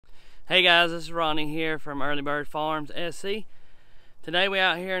Hey guys, this is Ronnie here from Earlybird Farms SC. Today we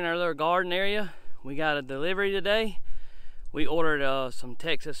out here in our little garden area. We got a delivery today. We ordered some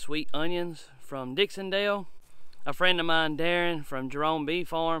Texas sweet onions from Dixondale. A friend of mine, Darren from Jerome Bee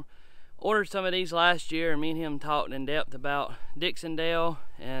Farm, ordered some of these last year, and me and him talked in depth about Dixondale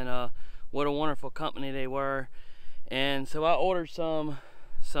and what a wonderful company they were. And so I ordered some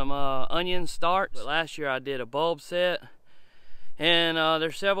onion starts. But last year I did a bulb set. And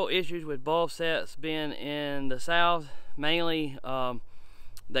there's several issues with bulb sets being in the south. Mainly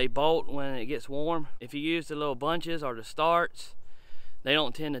they bolt when it gets warm. If you use the little bunches or the starts, they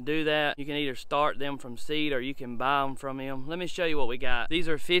don't tend to do that. You can either start them from seed or you can buy them from them. Let me show you what we got. These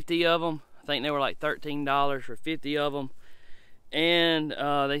are 50 of them. I think they were like $13 for 50 of them. And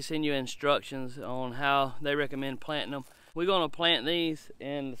they send you instructions on how they recommend planting them. We're gonna plant these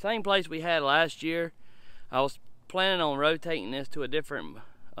in the same place we had last year. I was planning on rotating this to a different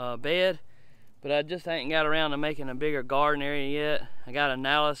bed, but I just ain't got around to making a bigger garden area yet. I got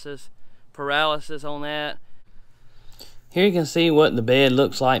analysis paralysis on that. Here you can see what the bed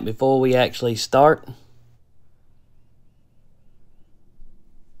looks like before we actually start.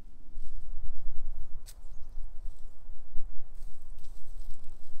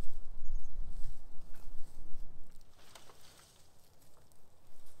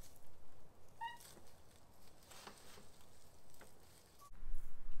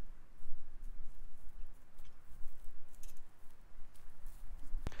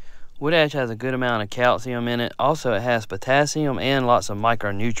 Wood ash has a good amount of calcium in it. Also, it has potassium and lots of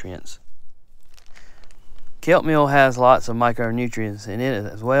micronutrients. Kelp meal has lots of micronutrients in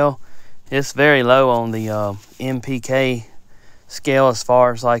it as well. It's very low on the NPK scale as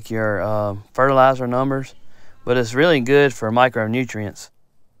far as like your fertilizer numbers, but it's really good for micronutrients.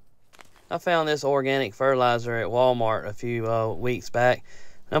 I found this organic fertilizer at Walmart a few weeks back.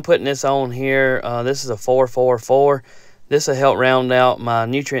 I'm putting this on here. This is a 444. This will help round out my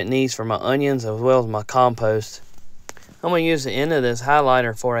nutrient needs for my onions as well as my compost. I'm going to use the end of this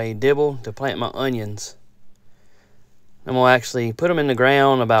highlighter for a dibble to plant my onions. I'm going to actually put them in the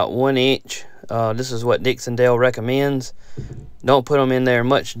ground about 1 inch. This is what Dixondale recommends. Don't put them in there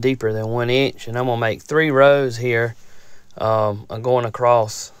much deeper than 1 inch. And I'm going to make 3 rows here going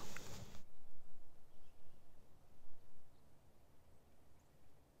across.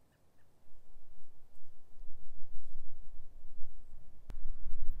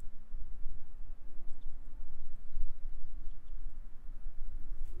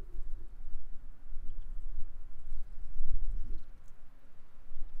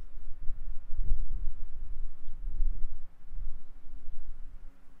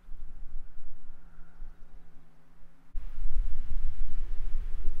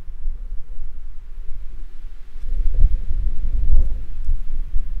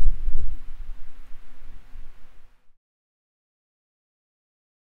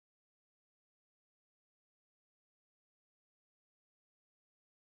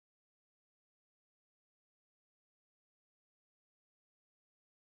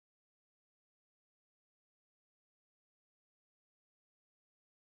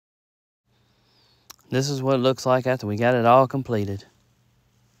 This is what it looks like after we got it all completed.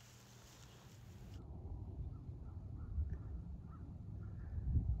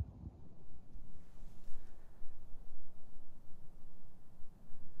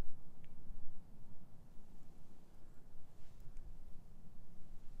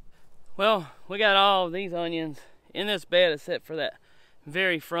 Well, we got all of these onions in this bed except for that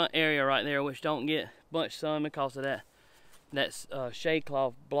very front area right there, which don't get much sun because of that shade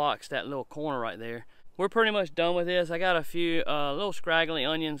cloth blocks that little corner right there. We're pretty much done with this. I got a few little scraggly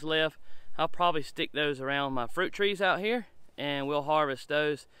onions left. I'll probably stick those around my fruit trees out here, and we'll harvest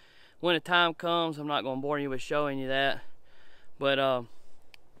those when the time comes. I'm not going to bore you with showing you that, but I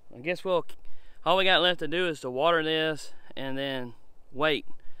guess all we got left to do is to water this and then wait.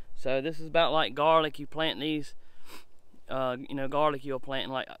 So this is about like garlic. You plant these, you know, garlic you'll plant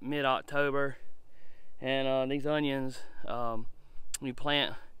in like mid-October, and these onions you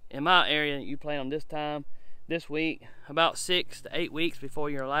plant. In my area, you plant them this time, this week, about 6 to 8 weeks before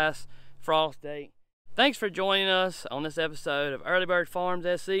your last frost date. Thanks for joining us on this episode of Earlybird Farms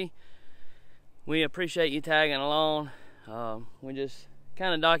SC. We appreciate you tagging along. We're just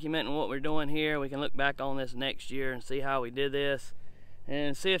kind of documenting what we're doing here. We can look back on this next year and see how we did this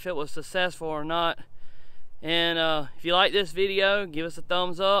and see if it was successful or not. And if you like this video, give us a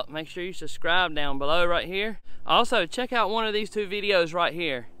thumbs up. Make sure you subscribe down below right here. Also, check out one of these 2 videos right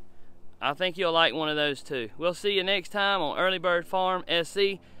here. I think you'll like one of those too. We'll see you next time on Earlybird Farm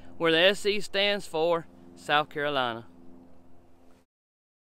SC, where the SC stands for South Carolina.